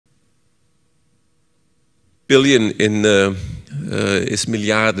billion is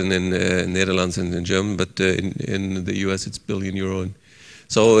miljarden in Netherlands and in German, but in the US it's billion euro.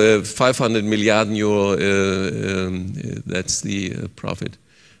 So 500 miljarden euro, that's the profit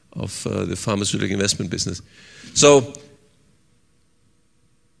of the pharmaceutical investment business. So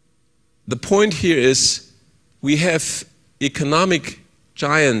the point here is we have economic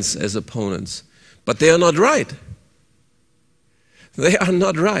giants as opponents, but they are not right. They are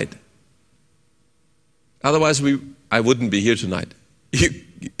not right. Otherwise, I wouldn't be here tonight.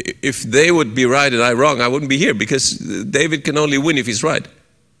 If they would be right and I wrong, I wouldn't be here, because David can only win if he's right.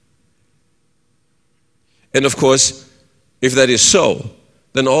 And of course, if that is so,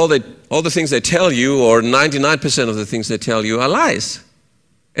 then all the things they tell you, or 99% of the things they tell you, are lies.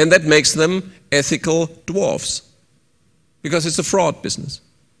 And that makes them ethical dwarfs, because it's a fraud business.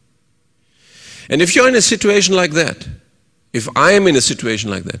 And if you're in a situation like that, if I am in a situation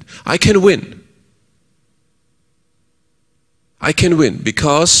like that, I can win. I can win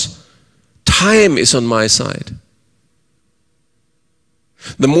because time is on my side.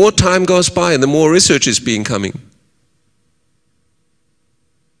 The more time goes by, the more research is coming.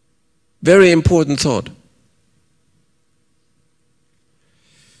 Very important thought.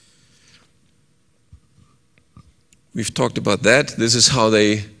 We've talked about that. This is how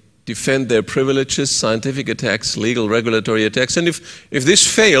they defend their privileges: scientific attacks, legal, regulatory attacks. And if this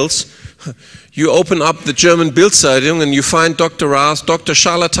fails, you open up the German Bild-Zeitung and you find Dr. Rath, Dr.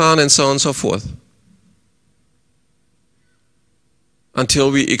 Charlatan, and so on and so forth.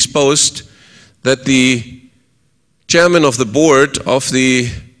 Until we exposed that the chairman of the board of the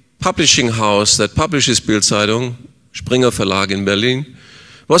publishing house that publishes Bild-Zeitung, Springer Verlag in Berlin,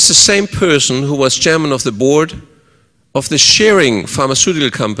 was the same person who was chairman of the board of the Schering pharmaceutical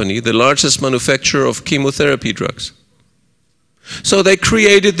company, the largest manufacturer of chemotherapy drugs. So they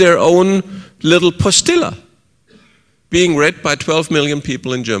created their own little postilla, being read by 12 million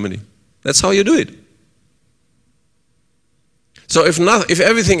people in Germany. That's how you do it. So if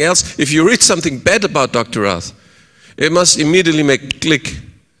everything else, if you read something bad about Dr. Rath, it must immediately make click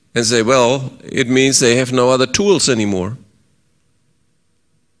and say, well, it means they have no other tools anymore.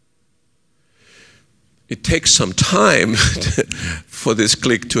 It takes some time for this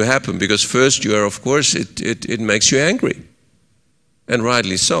click to happen, because first you are, of course, it makes you angry, and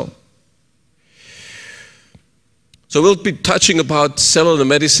rightly so. So we'll be touching about cellular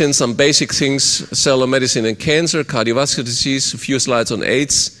medicine, some basic things: cellular medicine and cancer, cardiovascular disease, a few slides on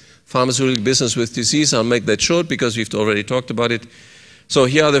AIDS, pharmaceutical business with disease. I'll make that short because we've already talked about it. So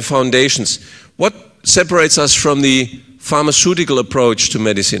here are the foundations. What separates us from the pharmaceutical approach to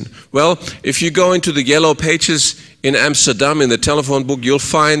medicine? Well, if you go into the yellow pages in Amsterdam in the telephone book, you'll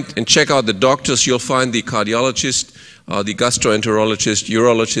find, and check out the doctors, you'll find the cardiologist, the gastroenterologist,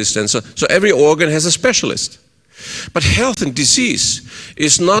 urologist, and so. So every organ has a specialist. But health and disease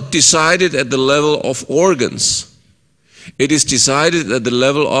is not decided at the level of organs. It is decided at the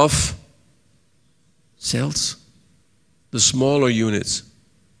level of cells, the smaller units.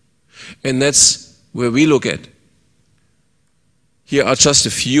 And that's where we look at. Here are just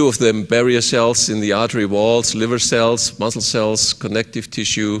a few of them: barrier cells in the artery walls, liver cells, muscle cells, connective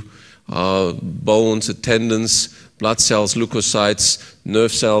tissue, bones, tendons, blood cells, leukocytes,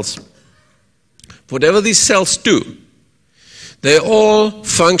 nerve cells. Whatever these cells do, they all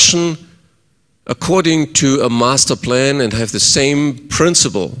function according to a master plan and have the same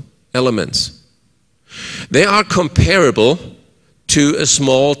principal elements. They are comparable to a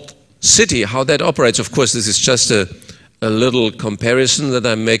small city, how that operates. Of course, this is just a little comparison that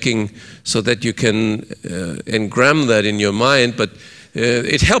I'm making so that you can engram that in your mind, but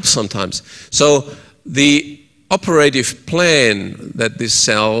it helps sometimes. So the operative plan that this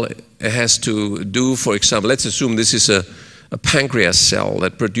cell has to do, for example, let's assume this is a pancreas cell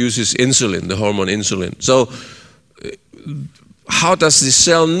that produces insulin, the hormone insulin. So how does this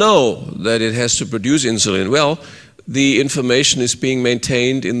cell know that it has to produce insulin? Well, the information is being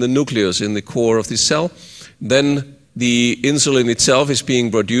maintained in the nucleus, in the core of the cell. Then the insulin itself is being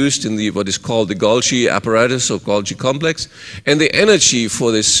produced in what is called the Golgi apparatus or Golgi complex, and the energy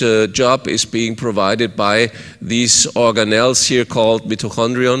for this job is being provided by these organelles here called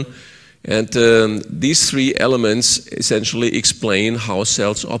mitochondrion. And these three elements essentially explain how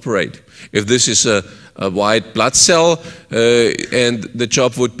cells operate. If this is a white blood cell, and the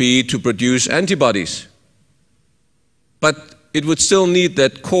job would be to produce antibodies, but it would still need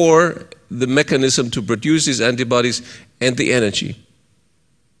that core, the mechanism to produce these antibodies, and the energy.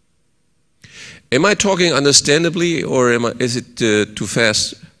 Am I talking understandably, or is it too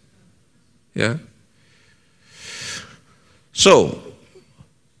fast? Yeah? So,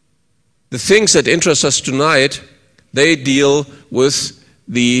 the things that interest us tonight, they deal with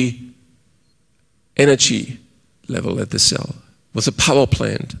the energy level at the cell, with the power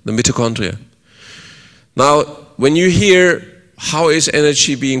plant, the mitochondria. Now, when you hear how is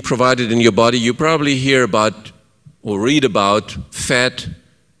energy being provided in your body, you probably hear about or read about fat,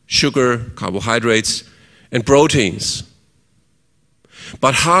 sugar, carbohydrates, and proteins.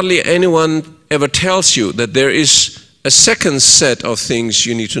 But hardly anyone ever tells you that there is a second set of things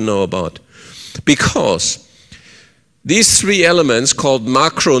you need to know about. Because these three elements called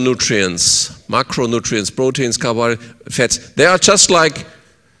macronutrients, proteins, carbohydrates, fats, they are just like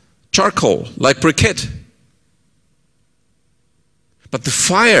charcoal, like briquette. But the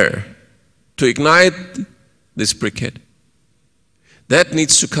fire to ignite this briquette, that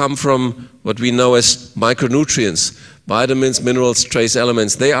needs to come from what we know as micronutrients, vitamins, minerals, trace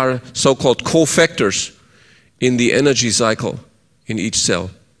elements. They are so-called cofactors in the energy cycle in each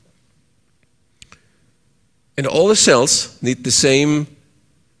cell. And all the cells need the same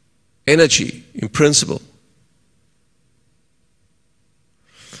energy in principle.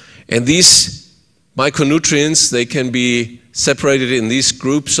 And these micronutrients, they can be separated in these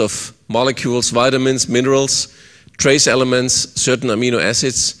groups of molecules, vitamins, minerals, trace elements, certain amino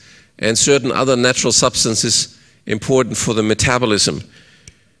acids, and certain other natural substances important for the metabolism.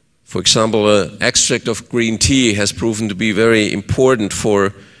 For example, an extract of green tea has proven to be very important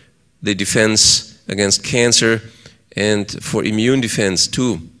for the defense against cancer and for immune defense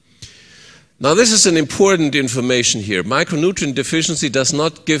too. Now, this is an important information here. Micronutrient deficiency does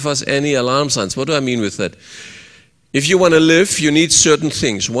not give us any alarm signs. What do I mean with that? If you want to live, you need certain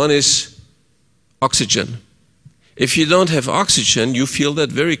things. One is oxygen. If you don't have oxygen, you feel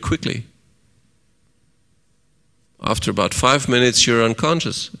that very quickly. After about 5 minutes, you're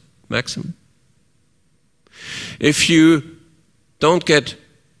unconscious, maximum. If you don't get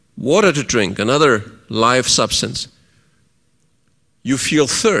water to drink, another life substance, you feel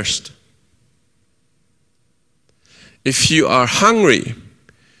thirst. If you are hungry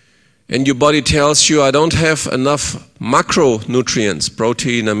and your body tells you, I don't have enough macronutrients,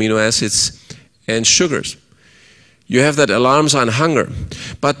 protein, amino acids, and sugars, you have that alarm sign, hunger.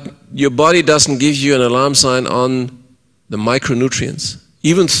 But your body doesn't give you an alarm sign on the micronutrients,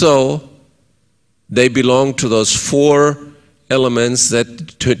 even though they belong to those 4 elements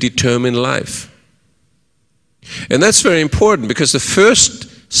that determine life. And that's very important because the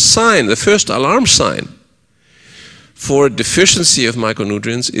first sign, the first alarm sign for deficiency of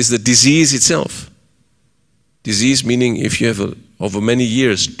micronutrients is the disease itself. Disease meaning if you have, over many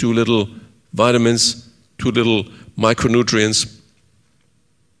years, too little vitamins, too little micronutrients,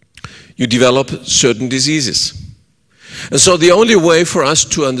 you develop certain diseases. And so the only way for us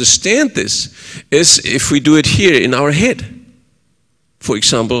to understand this is if we do it here in our head. For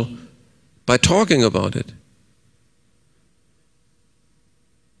example, by talking about it.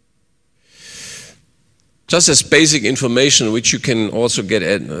 Just as basic information, which you can also get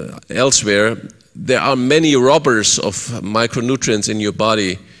elsewhere, there are many robbers of micronutrients in your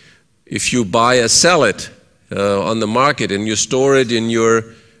body. If you buy a salad on the market and you store it in your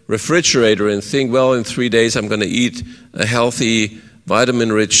refrigerator and think, well, in 3 days I'm going to eat a healthy,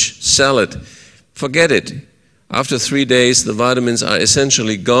 vitamin-rich salad, forget it. After 3 days, the vitamins are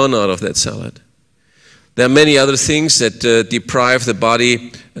essentially gone out of that salad. There are many other things that deprive the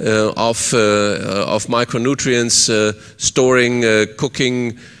body of micronutrients, storing,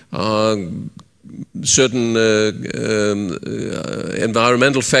 cooking, certain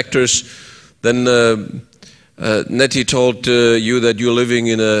environmental factors. Then Nettie told you that you're living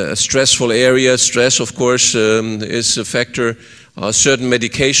in a stressful area. Stress, of course, is a factor. Certain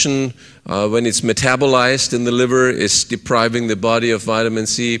medication, when it's metabolized in the liver, is depriving the body of vitamin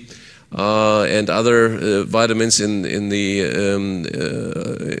C. And other vitamins in the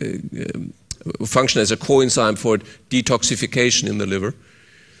function as a coenzyme for detoxification in the liver.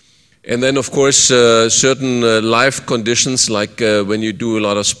 And then, of course, certain life conditions, like when you do a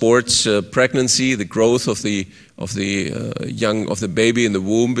lot of sports, pregnancy, the growth of the baby in the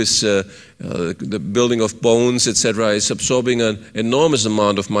womb is the building of bones, etc., is absorbing an enormous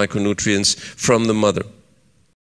amount of micronutrients from the mother.